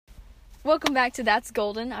Welcome back to That's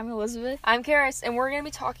Golden. I'm Elizabeth. I'm Karis, and we're going to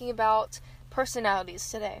be talking about personalities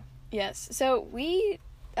today. Yes. So we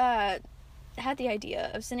had the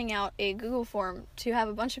idea of sending out a Google form to have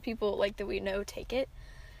a bunch of people that we know take it.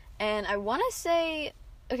 And I want to say,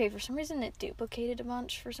 okay, for some reason it duplicated a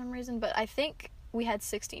bunch for some reason, but I think we had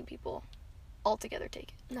 16 people altogether take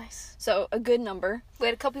it. Nice. So a good number. We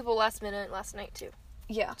had a couple people last night too.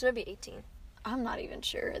 Yeah. So maybe 18. I'm not even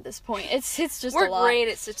sure at this point. It's just We're a lot. great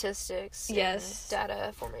at statistics. Yes. And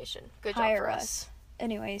data formation. Good job Hire for us. us.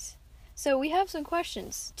 Anyways, so we have some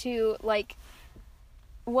questions to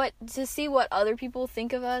see what other people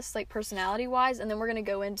think of us, personality wise, and then we're gonna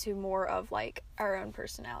go into more of our own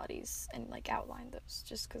personalities and outline those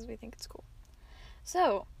just because we think it's cool.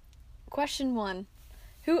 So, question 1: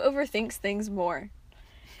 who overthinks things more?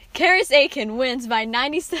 Karis Aiken wins by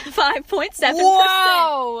 95.7%.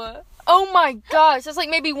 Wow! Oh my gosh, that's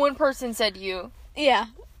maybe one person said you. Yeah.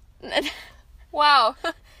 Wow.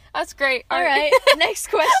 That's great. All right. Next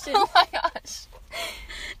question. Oh my gosh.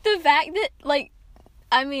 The fact that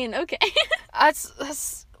okay.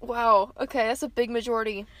 That's wow. Okay, that's a big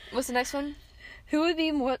majority. What's the next one? Who would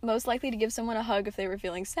be most likely to give someone a hug if they were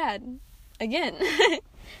feeling sad? Again.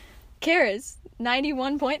 Karis,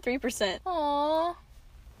 91.3%. Aww.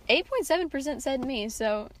 8.7% said me,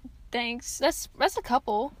 so thanks. That's a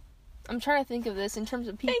couple. I'm trying to think of this in terms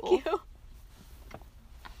of people. Thank you.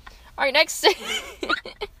 Alright, next.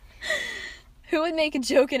 Who would make a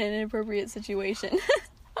joke in an inappropriate situation?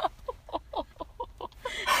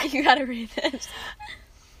 You gotta read this.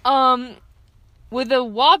 With a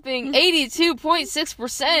whopping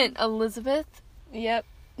 82.6%, Elizabeth. Yep.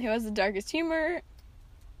 Who has the darkest humor?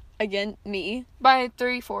 Again, me. By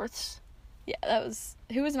 3/4. Yeah, that was...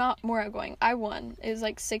 Who was more outgoing? I won. It was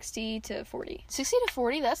 60 to 40. 60 to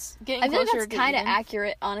 40? That's getting I closer. think that's kind of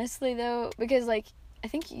accurate, honestly, though. Because, I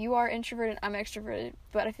think you are introverted, I'm extroverted.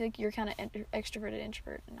 But I feel like you're kind of extroverted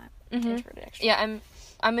introvert, and I'm introverted extrovert. Yeah,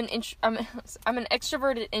 I'm an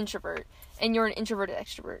extroverted introvert, and you're an introverted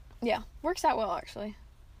extrovert. Yeah, works out well, actually.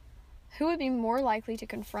 Who would be more likely to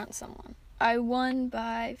confront someone? I won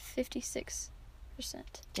by 56%.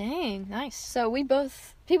 Dang, nice. So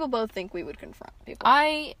people both think we would confront people.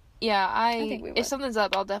 I think we would. If something's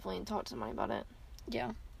up, I'll definitely talk to somebody about it.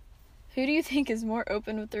 Yeah. Who do you think is more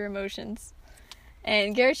open with their emotions?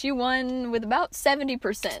 And Garrett, you won with about 70%.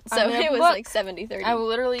 So it was 70-30. I will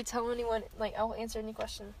literally tell anyone, I will answer any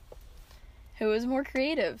question. Who is more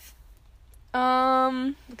creative?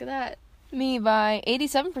 Look Look at that. Me by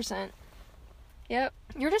 87%. Yep.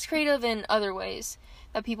 You're just creative in other ways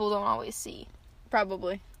that people don't always see.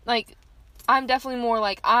 Probably. I'm definitely more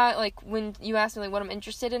when you ask me what I'm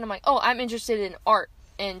interested in, I'm I'm interested in art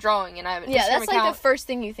and drawing, and I have an Instagram that's account. the first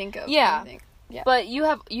thing you think of. Yeah. Yeah. But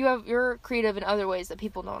you're creative in other ways that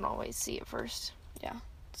people don't always see at first. Yeah.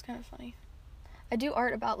 It's kind of funny. I do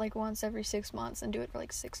art about once every 6 months and do it for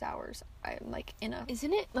 6 hours. I'm in a...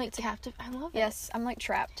 Isn't it captive? I love it. Yes, I'm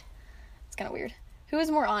trapped. It's kind of weird. Who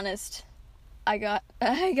is more honest? I got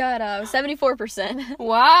 74%.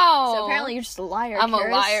 Wow. So apparently you're just a liar. I'm Karis.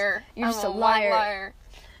 a liar. You're just a liar.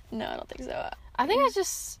 No, I don't think so. I think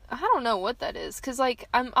I don't know what that is, cause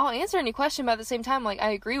I'll answer any question, but at the same time,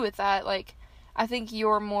 I agree with that. I think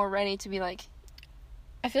you're more ready to be I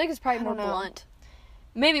feel like it's probably more blunt.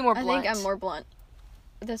 Maybe more blunt. I think I'm more blunt.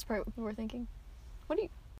 That's probably what people were thinking. What do you...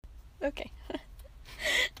 Okay.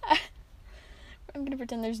 I'm gonna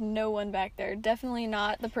pretend there's no one back there. Definitely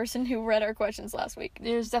not the person who read our questions last week.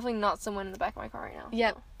 There's definitely not someone in the back of my car right now.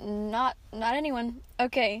 Yep. No. Not anyone.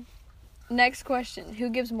 Okay. Next question. Who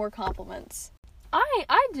gives more compliments?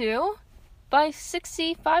 I do. By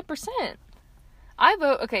 65%. I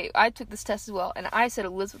vote... Okay, I took this test as well, and I said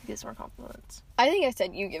Elizabeth gives more compliments. I think I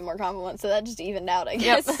said you give more compliments, so that just evened out, I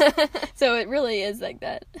guess. Yep. So it really is like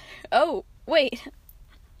that. Oh, wait.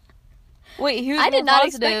 Wait, who's I did more not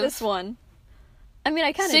positive? expect this one. I mean,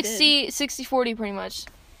 I kind of did. 60-40 pretty much.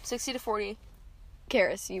 60 to 40.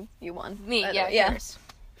 Karis, you won. Me, yeah. Karis.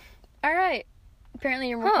 All right. Apparently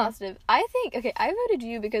you're more positive. I think, okay, I voted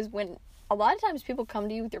you because when a lot of times people come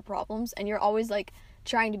to you with your problems and you're always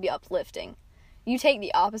trying to be uplifting, you take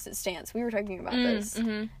the opposite stance. We were talking about this.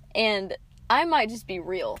 Mm-hmm. And I might just be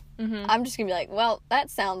real. Mm-hmm. I'm just going to be well,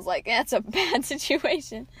 that sounds like that's a bad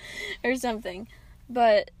situation or something.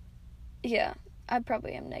 But yeah, I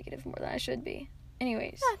probably am negative more than I should be.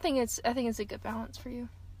 Anyways. I think it's a good balance for you.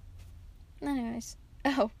 Anyways.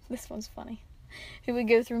 Oh, this one's funny. Who would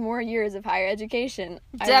go through more years of higher education?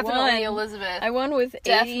 Definitely Elizabeth. I won with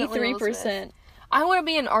 83%. I want to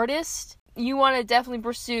be an artist. You want to definitely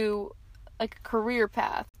pursue a career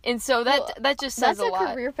path. And so that just says a lot.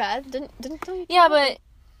 That's a career path. Didn't Yeah, but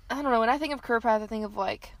I don't know, when I think of career path, I think of,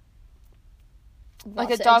 like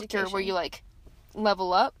Lots a of doctor education. where you, like,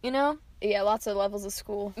 level up, you know? Yeah, lots of levels of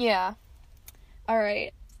school. Yeah. All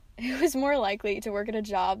right. Who is more likely to work at a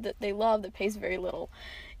job that they love that pays very little?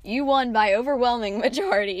 You won by overwhelming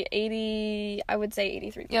majority. 80, I would say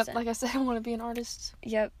 83%. Yep, like I said, I want to be an artist.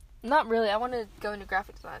 Yep. Not really. I want to go into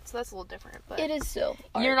graphic design, so that's a little different. But It is still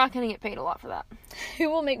you're art. not going to get paid a lot for that. Who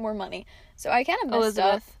will make more money? So I kind of messed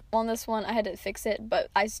Elizabeth. up on this one. I had to fix it, but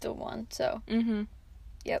I still won. So, Mm-hmm.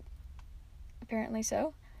 apparently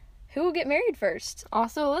so. Who will get married first?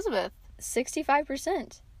 Also Elizabeth.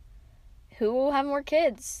 65%. Who will have more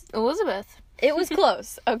kids? Elizabeth. It was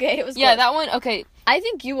close. Okay, it was Yeah, close. that one, okay. I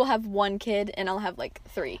think you will have one kid and I'll have like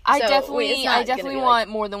 3. I So, definitely it's not gonna be, like- want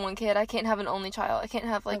more than one kid. I can't have an only child. I can't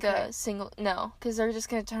have, like, Okay. a single, no. Because they're just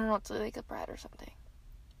going to turn out to, like, a brat or something.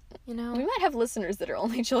 You know? We might have listeners that are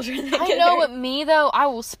only children. That I get know, married. but me, though, I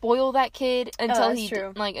will spoil that kid until that's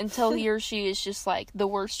true. until he or she is just, like, the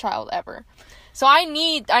worst child ever. So I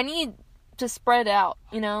need to spread out,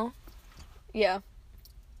 you know? Yeah.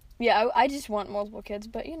 Yeah, I just want multiple kids,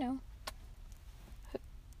 but you know.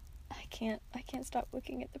 I can't stop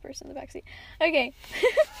looking at the person in the backseat. Okay.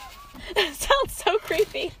 That sounds so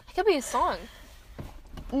creepy. It could be a song.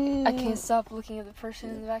 Mm, I can't stop looking at the person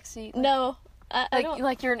in the backseat. No. I Like, don't.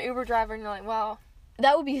 like you're an Uber driver and you're like, wow,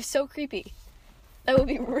 That would be so creepy. That would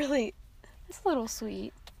be really. it's a little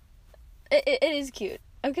sweet. It is cute.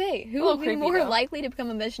 Okay, who A little will be creepy, more though. likely to become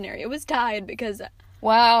a missionary? It was tied because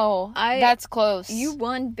Wow, that's close. you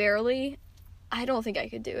won barely. I don't think I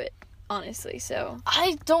could do it, honestly. So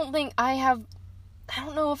I don't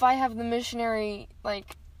know if I have the missionary,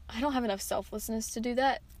 like, I don't have enough selflessness to do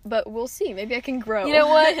that. But we'll see. Maybe I can grow. You know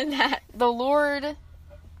what? in that. the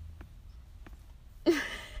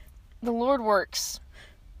Lord works.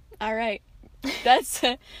 All right. That's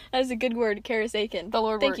a good word, Karis Aiken. The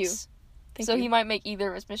Lord Thank works. you. Thank So you. he might make either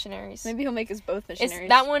of us missionaries. Maybe he'll make us both missionaries.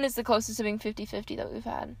 That one is the closest to being 50-50 that we've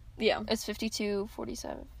had. Yeah. It's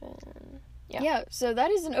 52-47. Yeah. Yeah. So that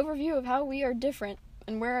is an overview of how we are different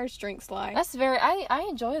and where our strengths lie. That's I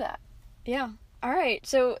enjoy that. Yeah. All right.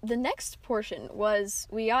 So the next portion was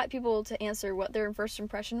we got people to answer what their first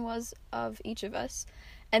impression was of each of us,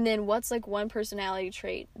 and then what's like one personality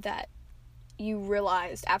trait that you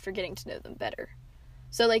realized after getting to know them better.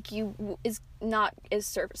 So like is not as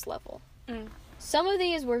surface level. Mm. Some of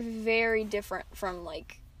these were very different from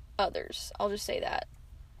like others. I'll just say that.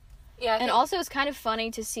 Yeah. And also it's kind of funny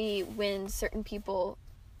to see when certain people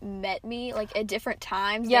met me like at different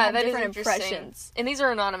times. They have that is different interesting. impressions. And these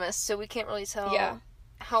are anonymous, so we can't really tell Yeah.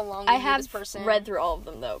 how long I we knew have this person. read through all of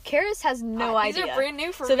them though. Karis has no These idea. are brand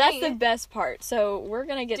new for so me. that's the best part. So we're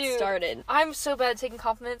gonna get Dude, started. I'm so bad at taking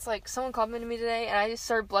compliments. Like, someone complimented me today, and I just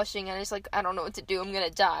started blushing, and I just, like, I don't know what to do. I'm gonna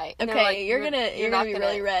die. And they're Okay, like, you're gonna be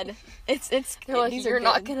really red. It's They're like, these you're are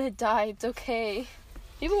not good. gonna die. It's okay.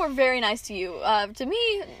 People were very nice to you. To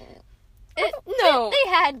me, No. they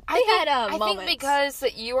had I moments. think because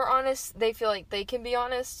that you are honest, they feel like they can be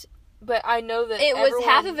honest. But I know that it was everyone,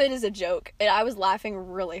 half of it is a joke, and I was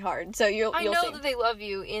laughing really hard. So you'll I you'll know see. that they love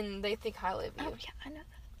you and they think highly of you. Oh yeah, I know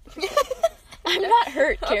that. I'm not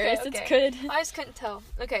hurt, Karis. Okay, It's okay. good. I just couldn't tell.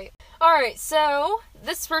 Okay. Alright, so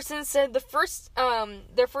this person said their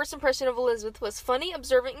first impression of Elizabeth was funny,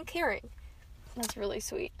 observant, and caring. That's really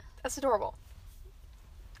sweet. That's adorable.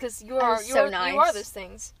 Because you That are is so you nice. are those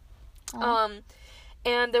things. Aw.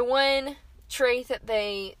 And the one trait that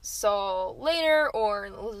they saw later or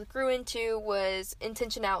Elizabeth grew into was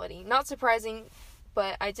intentionality. Not surprising,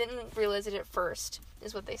 but I didn't realize it at first,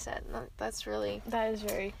 is what they said. That's really... That is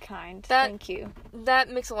very kind. That- Thank you. That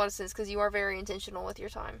makes a lot of sense, because you are very intentional with your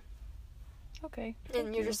time. Okay.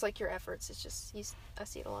 And you're just like, your efforts, it's just... I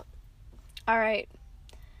see it a lot. All right.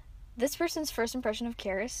 This person's first impression of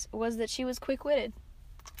Karis was that she was quick-witted.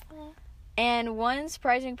 Aw. And one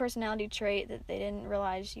surprising personality trait that they didn't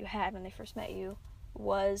realize you had when they first met you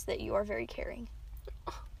was that you are very caring.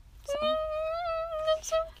 So. That's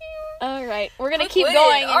so cute. All right, we're gonna keep Quick-witted.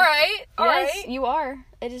 going. All right. Yes, you are.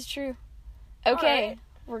 It is true. Okay, right.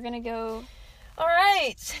 we're gonna go. All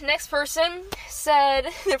right. Next person said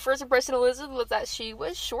their first impression of Elizabeth was that she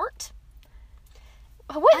was short.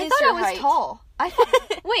 What I is thought your I was height? tall.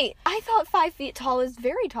 Wait, I thought 5 feet tall is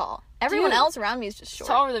very tall. Everyone Dude, else around me is just She's short.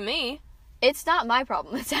 taller than me. It's not my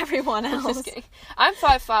problem. It's everyone I'm else. just kidding. I'm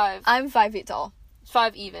 5'5". I'm 5 feet tall.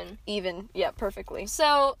 5 even. Even. Yeah, perfectly.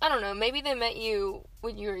 So, I don't know. Maybe they met you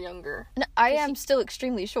when you were younger. No, I am still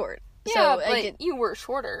extremely short. Yeah, so but you were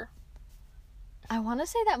shorter. I want to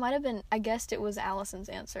say that might have been, I guessed it was Allison's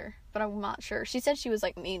answer, but I'm not sure. She said she was,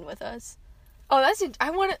 like, mean with us. Oh, that's it. I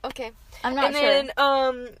want to... Okay. I'm not and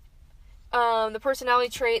sure. then, The personality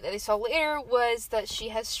trait that they saw later was that she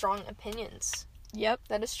has strong opinions. Yep.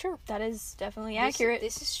 That is true. That is definitely accurate.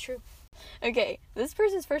 This is true. Okay, this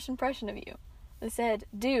person's first impression of you. They said,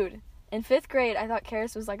 dude, in 5th grade, I thought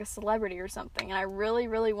Karis was like a celebrity or something, and I really,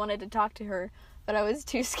 really wanted to talk to her, but I was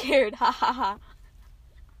too scared. Ha ha ha.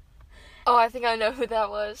 Oh, I think I know who that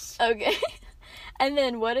was. Okay. And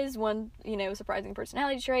then what is one, surprising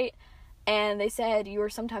personality trait? And they said you are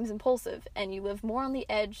sometimes impulsive and you live more on the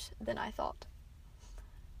edge than I thought.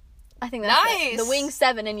 I think that's nice. The wing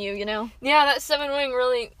 7 in you, Yeah, that 7 wing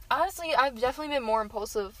really... Honestly, I've definitely been more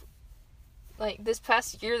impulsive, like, this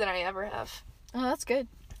past year than I ever have. Oh, that's good.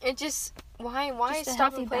 It just... Why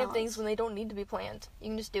stop and plan things when they don't need to be planned? You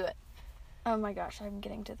can just do it. Oh my gosh, I'm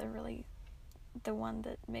getting to the one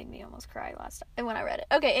that made me almost cry last time. And when I read it.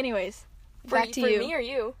 Okay, anyways. Back to you. For me or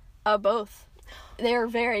you? Both. They're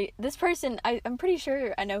this person, I'm pretty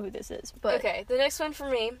sure I know who this is, but... Okay, the next one for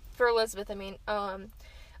me, for Elizabeth,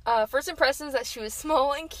 first impressions that she was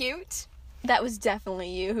small and cute. That was definitely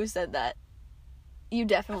you who said that. You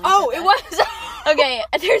definitely said that. It was? Okay,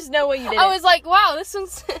 there's no way you didn't. I was like, wow, this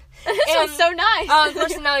one's... one's so nice.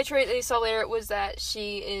 Personality trait that you saw later was that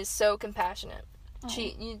she is so compassionate. Oh.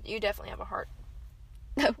 You definitely have a heart.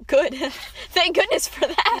 Oh, good. Thank goodness for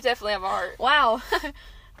that. You definitely have a heart. Wow.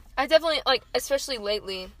 I definitely, especially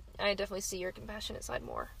lately, I definitely see your compassionate side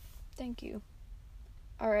more. Thank you.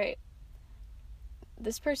 Alright.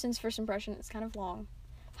 This person's first impression is kind of long.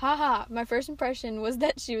 Haha, my first impression was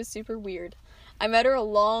that she was super weird. I met her a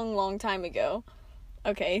long, long time ago.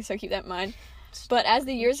 Okay, so keep that in mind. But as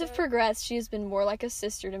the years have progressed, she has been more like a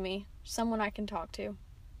sister to me. Someone I can talk to.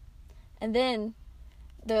 And then,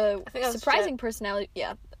 the surprising personality...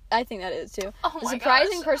 Yeah, I think that is too. Oh the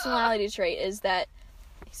surprising personality trait is that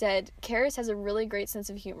he said, Karis has a really great sense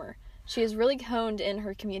of humor. She is really honed in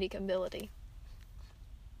her comedic ability.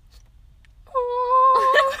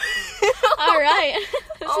 Alright.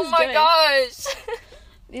 Oh my gosh.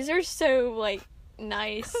 These are so,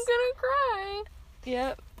 nice. I'm gonna cry.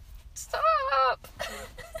 Yep. Stop.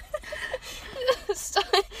 Stop.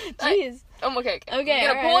 Jeez. Okay. Okay,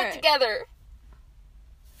 I'm gonna pull it together.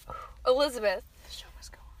 Elizabeth. The show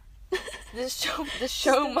must go on. The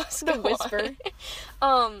show must go on. The whisper.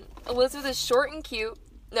 Elizabeth is short and cute.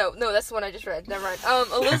 No, that's the one I just read. Never mind.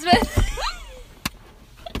 Elizabeth.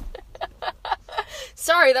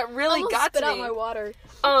 Sorry, that really got to me. Spit out my water.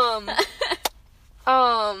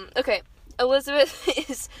 Okay. Elizabeth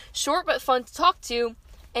is short but fun to talk to,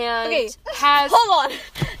 and has... Hold on.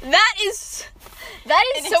 That is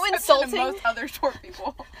so insulting. To most other short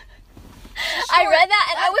people. I read that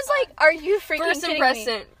and I was like, are you freaking kidding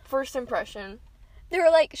me? First impression. They were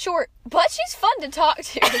like, short, but she's fun to talk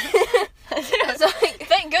to.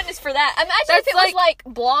 Thank goodness for that. Imagine if it was like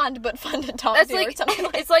blonde but fun to talk to or something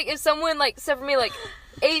like that. It's like if someone, except for me,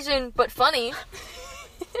 Asian but funny.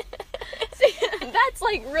 See, that's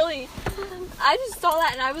really... I just saw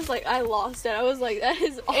that and I was like, I lost it. I was like, that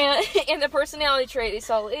is awful. And the personality trait they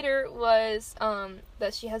saw later was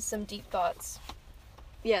that she has some deep thoughts.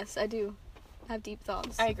 Yes, I do have deep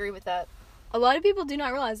thoughts. I agree with that. A lot of people do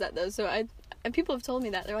not realize that, though, and people have told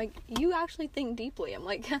me that. They're like, you actually think deeply. I'm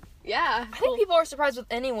like, yeah. I think people are surprised with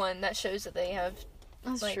anyone that shows that they have...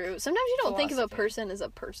 That's true. Sometimes you don't think of a person as a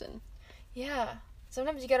person. Yeah.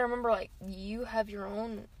 Sometimes you gotta remember, you have your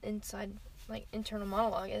own internal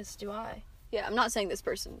monologue, as do I. Yeah, I'm not saying this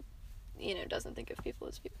person, doesn't think of people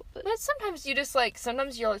as people, but sometimes you just,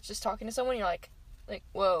 sometimes you're just talking to someone, you're like,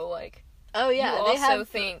 whoa, oh, yeah, you also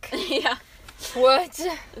think. Yeah. What?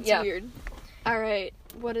 It's weird. Alright,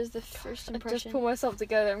 what is the first impression? I just pull myself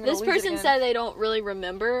together. This person said they don't really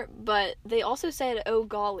remember, but they also said, oh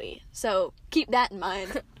golly. So, keep that in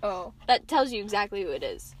mind. Oh. That tells you exactly who it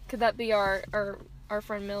is. Could that be our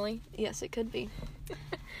friend Millie? Yes, it could be.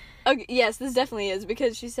 Okay, yes, this definitely is,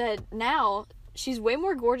 because she said now, she's way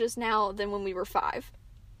more gorgeous now than when we were 5.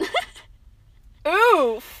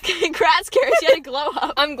 Oof! Congrats, Karis, you had a glow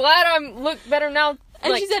up. I'm glad I look better now.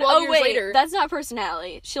 And she said, oh wait, later. That's not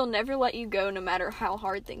personality. She'll never let you go no matter how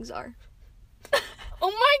hard things are.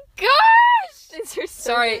 Oh my gosh! Things are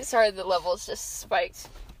so sorry, the levels just spiked.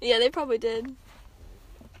 Yeah, they probably did.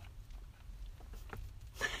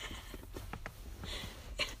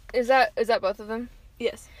 Is that both of them?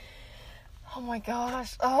 Yes. Oh my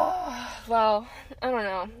gosh. Oh, wow. I don't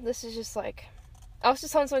know. This is just I was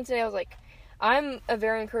just telling someone today, I was like, I'm a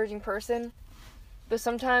very encouraging person, but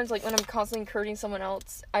sometimes, when I'm constantly encouraging someone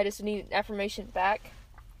else, I just need affirmation back.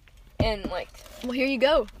 And, well, here you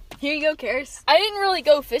go. Here you go, Karis. I didn't really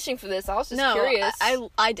go fishing for this. I was just curious.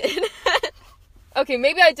 I did. Okay,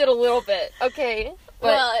 maybe I did a little bit. Okay. But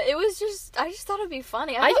well, it was just, I just thought it'd be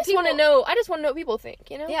funny. I just want to know what people think,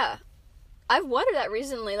 you know? Yeah. I've wondered that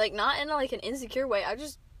recently, like, not in, like, an insecure way. I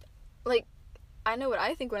just, like, I know what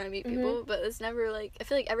I think when I meet people, but it's never, like, I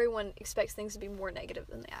feel like everyone expects things to be more negative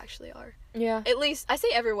than they actually are. Yeah. At least, I say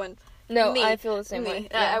everyone. No, me. I feel the same way.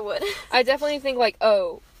 Yeah. I would. I definitely think, like,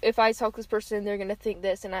 oh, if I talk to this person, they're gonna think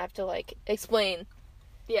this, and I have to, like, explain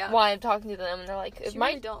why I'm talking to them, and they're like, it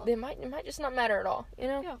might just not matter at all, you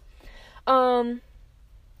know? Yeah.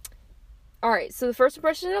 Alright, so the first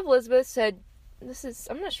impression of Elizabeth said,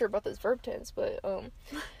 I'm not sure about this verb tense, but,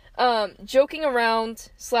 joking around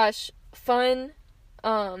 / fun,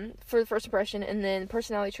 for the first impression, and then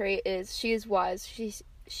personality trait is, she is wise,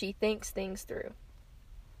 she thinks things through.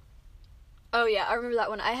 Oh, yeah, I remember that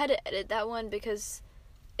one. I had to edit that one because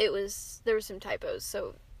there were some typos,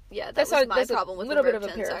 so, yeah, that's my problem with the verb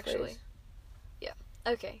tense, actually. Yeah.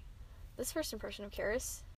 Okay. This first impression of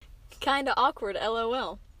Karis, kinda awkward,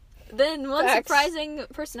 LOL. Then one surprising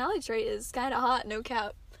personality trait is kinda hot, no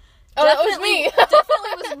cap. Oh, that was me.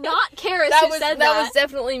 Definitely was not Karis who said that. That was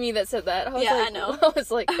definitely me that said that. I know. I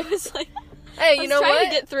was like, hey, you know what? I was trying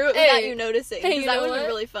to get through it without you noticing. Hey, you know that would what? be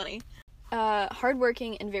really funny.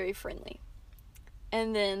 Hardworking and very friendly.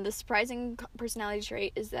 And then the surprising personality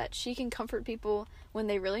trait is that she can comfort people when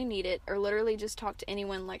they really need it, or literally just talk to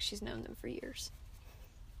anyone like she's known them for years.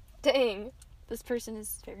 Dang. This person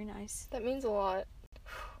is very nice. That means a lot.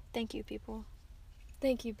 Thank you, people.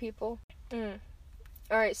 Thank you, people.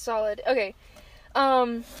 Alright, solid. Okay.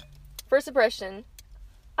 First impression.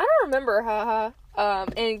 I don't remember, haha.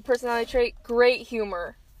 And personality trait, great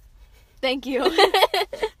humor. Thank you.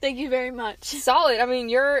 Thank you very much. Solid. I mean,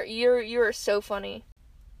 you're so funny.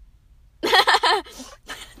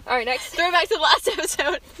 Alright, next. Throwback to the last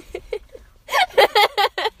episode.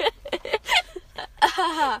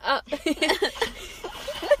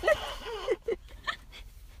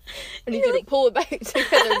 I need you to pull it back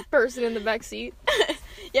together, person in the back seat.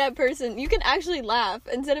 Yeah, person. You can actually laugh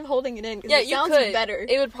instead of holding it in. Yeah, it sounds better.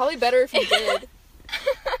 It would probably better if you did.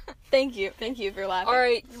 Thank you. Thank you for laughing.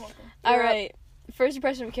 Alright. Alright. First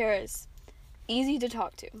impression of Karis. Easy to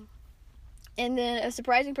talk to. And then a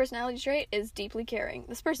surprising personality trait is deeply caring.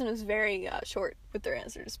 This person was very short with their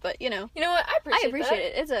answers, but you know. You know what? I appreciate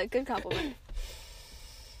it. It's a good compliment.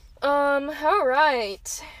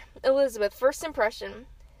 Alright. Elizabeth, first impression.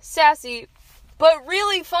 Sassy, but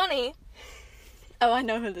really funny. Oh, I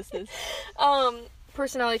know who this is.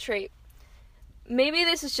 Personality trait. Maybe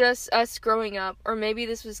this is just us growing up, or maybe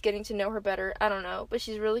this was getting to know her better. I don't know. But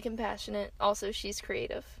she's really compassionate. Also, she's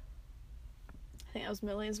creative. I think that was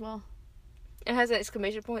Millie as well. It has an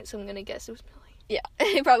exclamation point, so I'm gonna guess it was Millie. Yeah,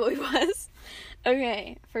 it probably was.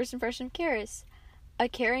 Okay, first impression of Karis. A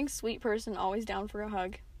caring, sweet person, always down for a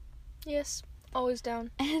hug. Yes, always down.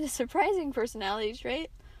 And a surprising personality trait.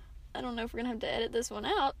 I don't know if we're gonna have to edit this one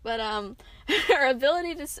out, but her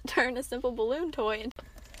ability to turn a simple balloon toy into...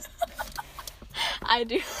 I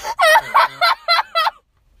do.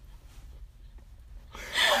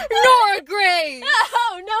 Nora Grace!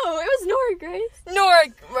 Oh no, it was Nora Grace.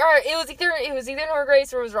 It was either Nora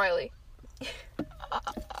Grace or it was Riley.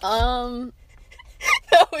 No,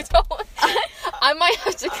 don't. I might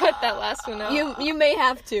have to cut that last one out. You may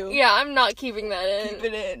have to. Yeah, I'm not keeping that in. Keep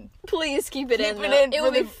it in. Please keep it in. It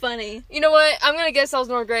would be funny. You know what? I'm gonna guess I was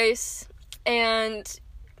Nora Grace, and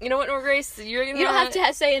you know what, Nora Grace, you're gonna. You don't have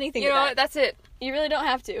to say anything. You know what? That's it. You really don't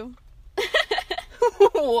have to.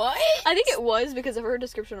 What? I think it was because of her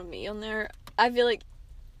description of me on there. I feel like,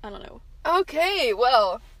 I don't know. Okay,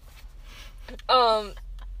 well, that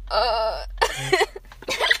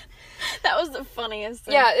was the funniest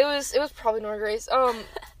thing. Yeah, it was probably Nora Grace.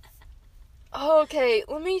 Okay,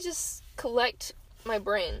 let me just collect my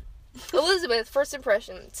brain. Elizabeth, first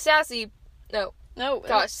impression. Sassy, no.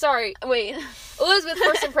 Gosh, sorry. Wait. Elizabeth,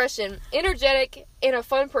 first impression. Energetic and a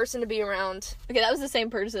fun person to be around. Okay, that was the same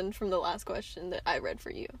person from the last question that I read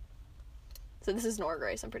for you. So this is Nora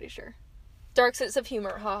Grace, I'm pretty sure. Dark sense of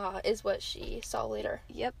humor, haha, is what she saw later.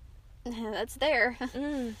 Yep. That's there.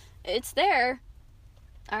 It's there.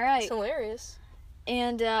 Alright. It's hilarious.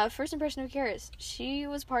 And first impression of Karis. She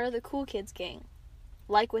was part of the Cool Kids gang.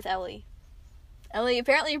 Like with Ellie. Ellie,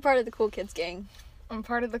 apparently you're part of the Cool Kids gang. I'm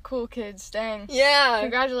part of the cool kids, dang. Yeah.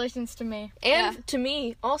 Congratulations to me. And to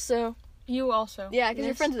me, also. You also. Yeah, because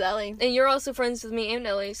you're friends with Ellie. And you're also friends with me and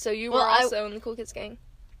Ellie, so you were also in the Cool Kids gang.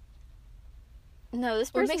 No, this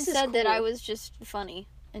person said that I was just funny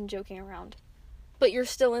and joking around. But you're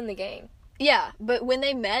still in the gang. Yeah, but when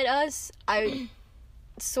they met us, I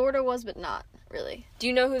sort of was, but not really. Do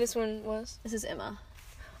you know who this one was? This is Emma.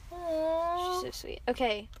 Aww. She's so sweet.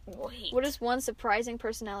 Okay, Wait. what is one surprising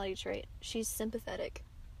personality trait? She's sympathetic.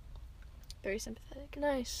 Very sympathetic.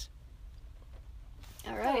 Nice.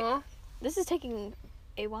 All right. Aw. This is taking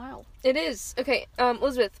a while. It is. Okay,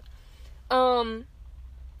 Elizabeth.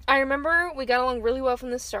 I remember we got along really well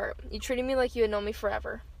from the start. You treated me like you had known me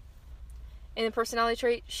forever. And the personality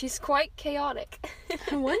trait, she's quite chaotic.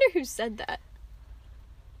 I wonder who said that.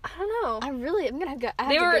 I don't know. I'm gonna go. I have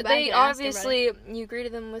They to were, go back they and ask obviously, you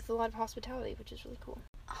greeted them with a lot of hospitality, which is really cool.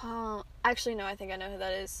 Actually, no. I think I know who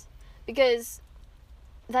that is, because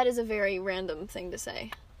that is a very random thing to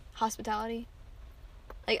say. Hospitality.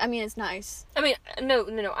 Like, I mean, it's nice. I mean,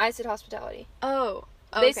 no, I said hospitality. Oh.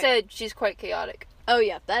 They said she's quite chaotic. Oh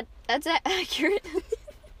yeah, that's accurate.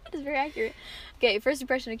 That is very accurate. Okay, first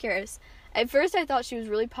impression of Karis. At first, I thought she was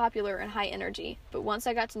really popular and high energy, but once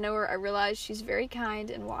I got to know her, I realized she's very kind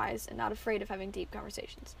and wise and not afraid of having deep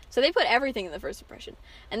conversations. So they put everything in the first impression.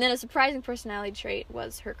 And then a surprising personality trait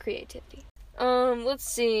was her creativity. Let's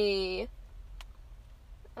see.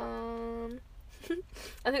 I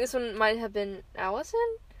think this one might have been Allison.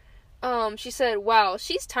 She said, "Wow,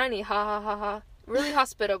 she's tiny, ha ha ha ha. Really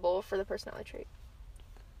hospitable for the personality trait."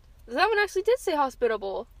 That one actually did say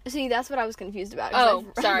hospitable. See, that's what I was confused about. Oh,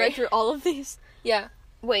 I sorry. read through all of these. Yeah.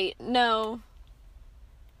 Wait, no.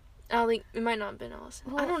 I think it might not have been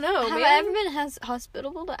Allison. Well, I don't know. Have Maybe. I ever been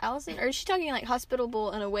hospitable to Allison? Or is she talking like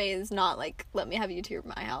hospitable in a way that's not like, let me have you to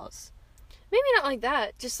my house? Maybe not like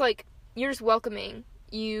that. Just like, you're just welcoming.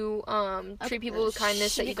 You, treat people with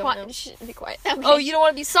kindness that you don't know. Be quiet. Okay. Oh, you don't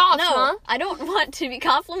want to be soft, No, huh? I don't want to be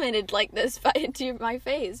complimented like this to my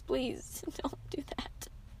face. Please, don't do that.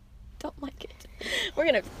 Don't like it. We're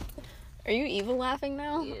gonna... Are you evil laughing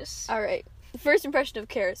now? Yes. Alright. First impression of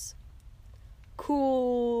Karis.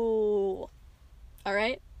 Cool.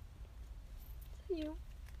 Alright? You.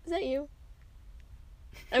 Is that you?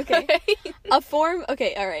 Okay.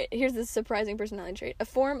 Okay, alright. Here's the surprising personality trait. A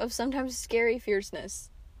form of sometimes scary fierceness.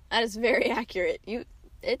 That is very accurate.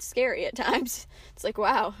 It's scary at times. It's like,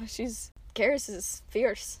 wow, Karis is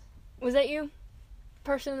fierce. Was that you?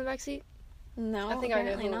 Person in the backseat? No, I think I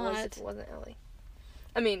know apparently who it was not. if it wasn't Ellie.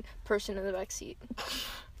 I mean, person in the backseat.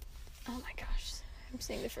 Oh my gosh. I'm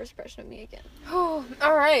seeing the first impression of me again. Oh,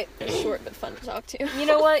 alright. Short but fun to talk to. You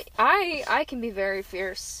know what? I can be very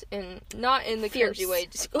fierce, and not in the Fierce. cringy way.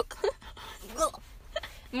 Just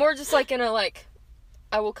more just like in a like,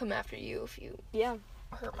 I will come after you if you Yeah.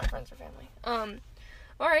 hurt my friends or family.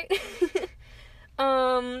 Alright.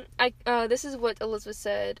 This is what Elizabeth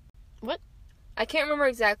said. What? I can't remember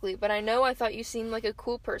exactly, but I know I thought you seemed like a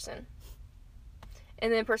cool person.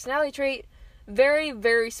 And then personality trait, very,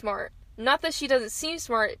 very smart. Not that she doesn't seem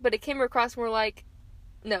smart, but it came across more like,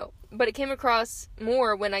 no. But it came across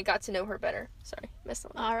more when I got to know her better. Sorry, messed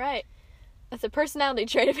up. Alright. That's a personality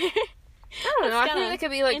trait of yours. I don't know, I think that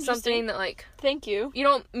could be like something that like, Thank you. you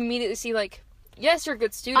don't immediately see like, yes, you're a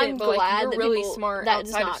good student, I'm but glad like, you're that really people, smart that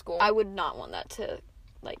does outside not, of school. I would not want that to,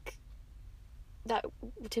 like, that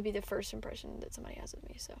to be the first impression that somebody has of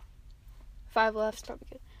me, so 5 that's left. probably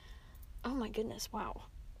good. Oh my goodness, wow.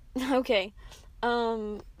 Okay.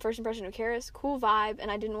 First impression of Karis, cool vibe, and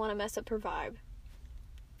I didn't want to mess up her vibe.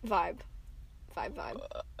 Vibe.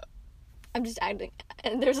 I'm just acting,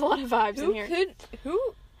 and there's a lot of vibes in here. How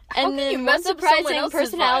And can you then mess one up someone surprising else's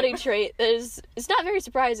personality vibe? trait is, it's not very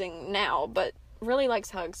surprising now, but really likes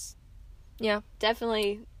hugs. Yeah.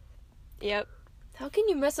 Definitely, yep. How can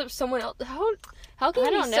you mess up someone else? How can I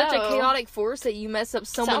you be don't such a know. chaotic force that you mess up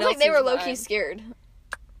someone Sounds else's like they were low-key vibe? scared.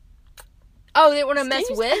 Oh, they didn't want to mess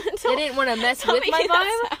Excuse- with? They didn't want to mess Don't with make my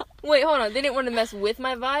that vibe? sound. Wait, hold on. They didn't want to mess with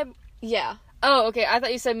my vibe? Yeah. Oh, okay. I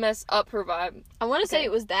thought you said mess up her vibe. I want to say Okay.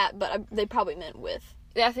 it was that, but they probably meant with.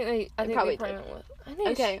 Yeah, I think they probably probably did. went with. I think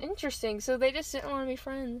Okay. it's interesting. So they just didn't want to be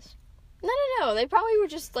friends. No. They probably were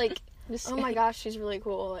just like, Just oh my gosh, she's really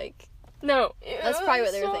cool. Like, No. that's probably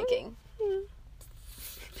what they were So- thinking.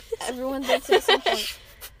 Everyone thinks at some point.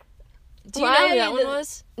 Do you Why know who that did- one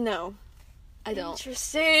was? No. I don't.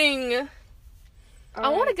 Interesting. I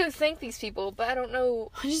want to go thank these people, but I don't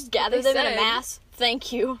know. just gather they them in said. a mass.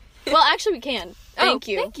 Thank you. Well, actually, we can. Thank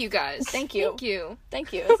you. Thank you, guys. Thank you. Thank you.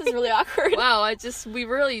 Thank you. This is really awkward. Wow, we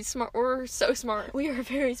really smart. We're so smart. We are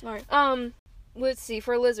very smart. Let's see,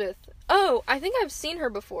 for Elizabeth. Oh, I think I've seen her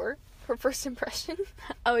before. Her first impression.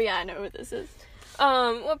 Oh yeah, I know what this is.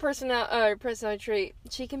 What personality trait?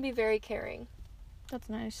 She can be very caring. That's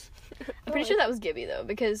nice. I'm pretty sure that was Gibby though,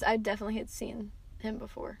 because I definitely had seen him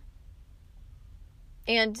before.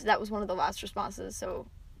 And that was one of the last responses, so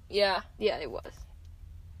Yeah. yeah, it was.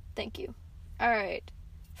 Thank you. Alright.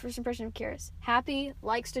 First impression of Karis. Happy,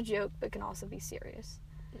 likes to joke, but can also be serious.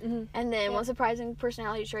 Mhm. And then Yeah. one surprising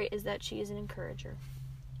personality trait is that she is an encourager.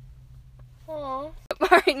 Aww. All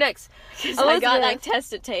right, next. I got that Elizabeth. test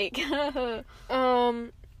to take.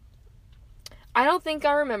 I don't think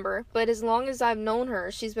I remember, but as long as I've known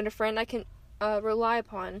her, she's been a friend I can rely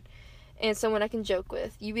upon and someone I can joke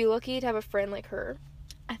with. You'd be lucky to have a friend like her.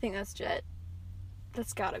 I think that's Jet.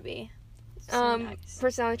 That's gotta be. So nice.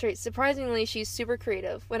 Personality trait. Surprisingly, she's super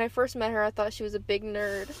creative. When I first met her, I thought she was a big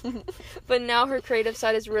nerd. But now her creative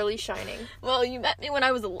side is really shining. Well, you met me when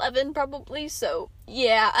I was 11, probably, so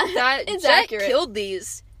yeah. That it's Jet accurate. killed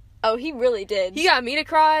these. Oh, he really did. He got me to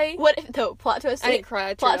cry. What if, no, plot twist. I didn't cry.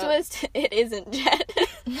 I Plot teared up. twist, it isn't Jet.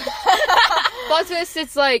 Plot twist,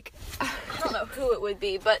 it's like, I don't know who it would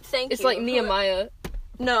be, but thank it's you. like Nehemiah.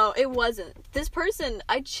 No, it wasn't. This person,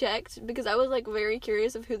 I checked because I was like very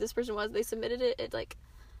curious of who this person was. They submitted it at like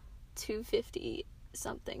 2:50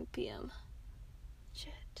 something p.m.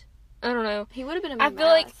 Shit. I don't know. He would have been in my I feel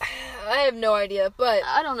like, math. I have no idea, but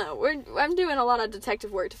I don't know. I'm doing a lot of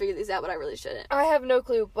detective work to figure these out, but I really shouldn't. I have no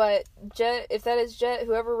clue, but Jet, if that is Jet,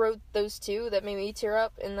 whoever wrote those two that made me tear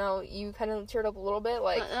up, and now you kind of teared up a little bit,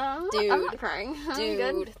 like, I'm dude, not crying. I'm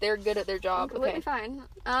good. dude, they're good at their job. Completely Okay.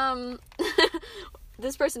 fine.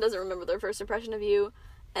 This person doesn't remember their first impression of you,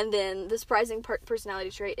 and then the surprising personality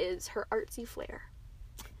trait is her artsy flair.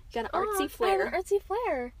 You got an artsy flair. I have an artsy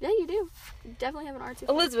flair. Yeah, you do. You definitely have an artsy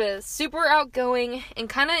flair. Elizabeth, super outgoing and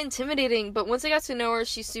kind of intimidating, but once I got to know her,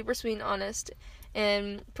 she's super sweet and honest.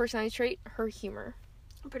 And personality trait, her humor.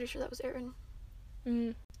 I'm pretty sure that was Erin.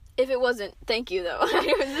 Mm. If it wasn't, thank you though.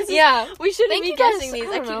 Yeah. We shouldn't Thank be you guys. guessing these. I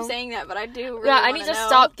I don't keep know. saying that, but I do really Yeah, I wanna need to know.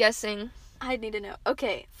 stop guessing. I need to know.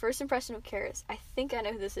 Okay, first impression of Karis. I think I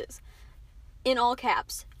know who this is. In all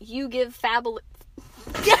caps, you give fabulous.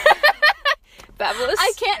 Fabulous.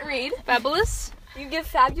 I can't read. Fabulous. You give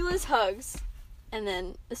fabulous hugs. And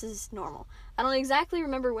then, this is normal. I don't exactly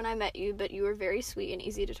remember when I met you, but you were very sweet and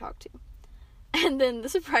easy to talk to. And then the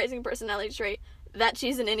surprising personality trait, that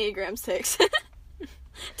she's an Enneagram 6.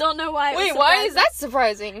 Don't know why. Wait, why is that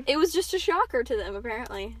surprising? It was just a shocker to them,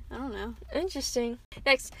 apparently. I don't know. Interesting.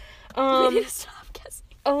 Next, We need to stop guessing.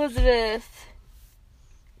 Elizabeth.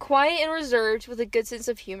 Quiet and reserved with a good sense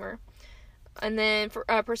of humor. And then for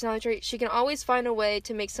personality trait, she can always find a way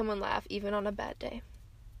to make someone laugh even on a bad day.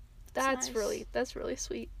 That's nice. really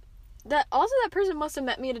sweet. That person must have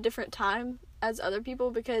met me at a different time as other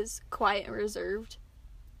people because quiet and reserved.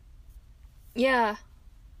 Yeah.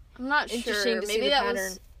 I'm not Interesting sure. to see Maybe the that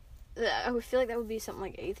pattern. was. I would feel like that would be something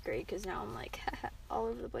like 8th grade because now I'm like all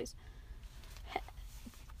over the place.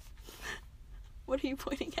 What are you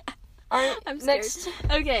pointing at? I'm scared. Next.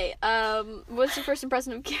 Okay, what's your first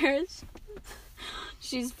impression of Karis?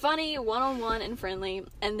 She's funny, one-on-one, and friendly.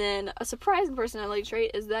 And then a surprising personality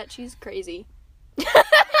trait is that she's crazy.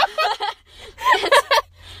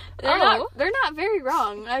 They're not very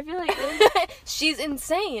wrong. I feel like She's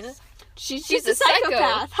insane. she's a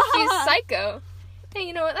psychopath. She's psycho. Hey,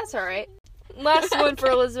 you know what? That's alright. Last one for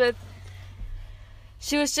Elizabeth.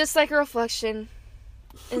 She was just like a reflection.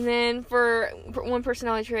 And then for one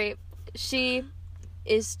personality trait, she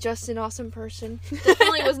is just an awesome person.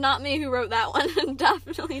 Definitely was not me who wrote that one.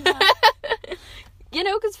 Definitely not. You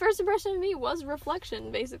know, because first impression of me was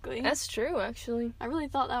reflection, basically. That's true, actually. I really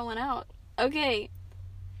thought that one out. Okay.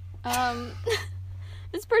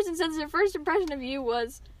 This person says their first impression of you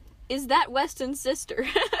was, is that Weston's sister?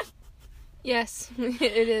 Yes, it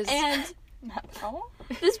is. And No.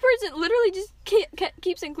 this person literally just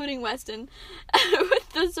keeps including Weston.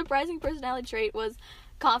 The surprising personality trait was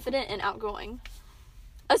confident and outgoing.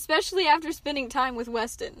 Especially after spending time with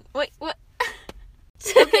Weston. Wait, what?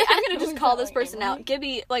 Okay, I'm gonna just call this person out.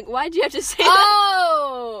 Gibby, like, why'd you have to say that?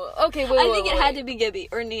 Oh! Okay, wait, I think it had to be Gibby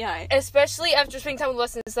or Nehai. Especially after spending time with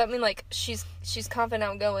Weston, does that mean, like, she's confident,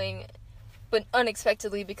 outgoing, but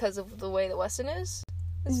unexpectedly because of the way that Weston is?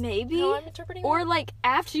 Maybe. How I'm interpreting Or, that? like,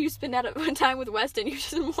 after you spend time with Weston, you're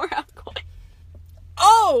just more outgoing.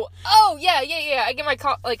 Oh, yeah. I get my,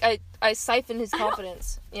 I siphon his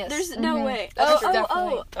confidence. Yes. There's no way. That's Oh,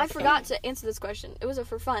 definitely- I forgot to answer this question. It was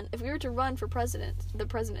for fun. If we were to run for the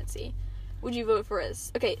presidency, would you vote for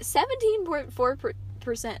us? Okay,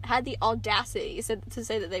 17.4% had the audacity to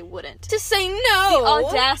say that they wouldn't. To say The no!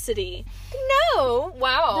 audacity. No!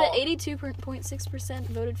 Wow. The 82.6%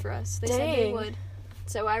 voted for us. They said they Dang. would.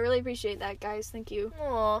 So I really appreciate that, guys. Thank you.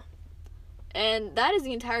 Aw. And that is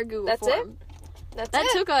the entire Google That's form. That's That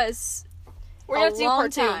it. took us We're gonna a have to do long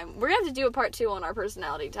part 2. time. We're gonna have to do a part 2 on our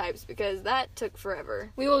personality types because that took forever.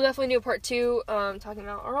 We will definitely do a part 2, talking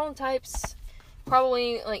about our own types.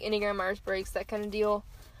 Probably, like, Enneagram Myers-Briggs, that kind of deal.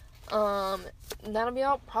 That'll be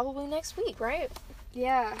out probably next week, right?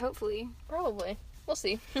 Yeah, hopefully. Probably. We'll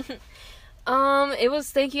see.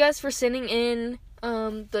 Thank you guys for sending in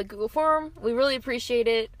the Google form. We really appreciate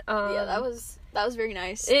it. Yeah, that was very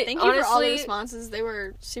nice. It- Thank you for all the honestly- responses. They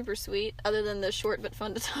were super sweet, other than the short but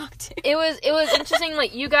fun to talk to. It was interesting.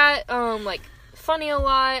 Like, you got like funny a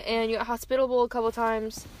lot, and you got hospitable a couple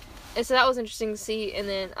times, and so that was interesting to see. And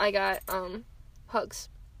then I got hugs,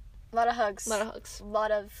 A lot of hugs.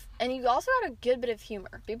 And you also had a good bit of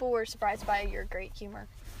humor. People were surprised by your great humor.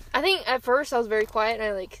 I think at first I was very quiet and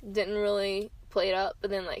I like didn't really play it up, but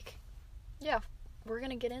then like We're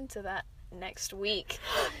gonna get into that next week.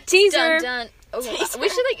 teaser. Dun, dun. Okay, Teaser. we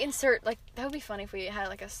should like insert like that would be funny if we had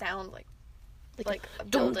like a sound like a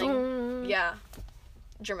Dun, building. dun. Yeah,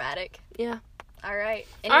 dramatic. Yeah. All right.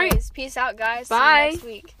 All right. Anyways, peace out, guys. Bye.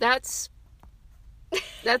 See you next week.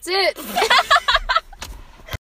 That's it.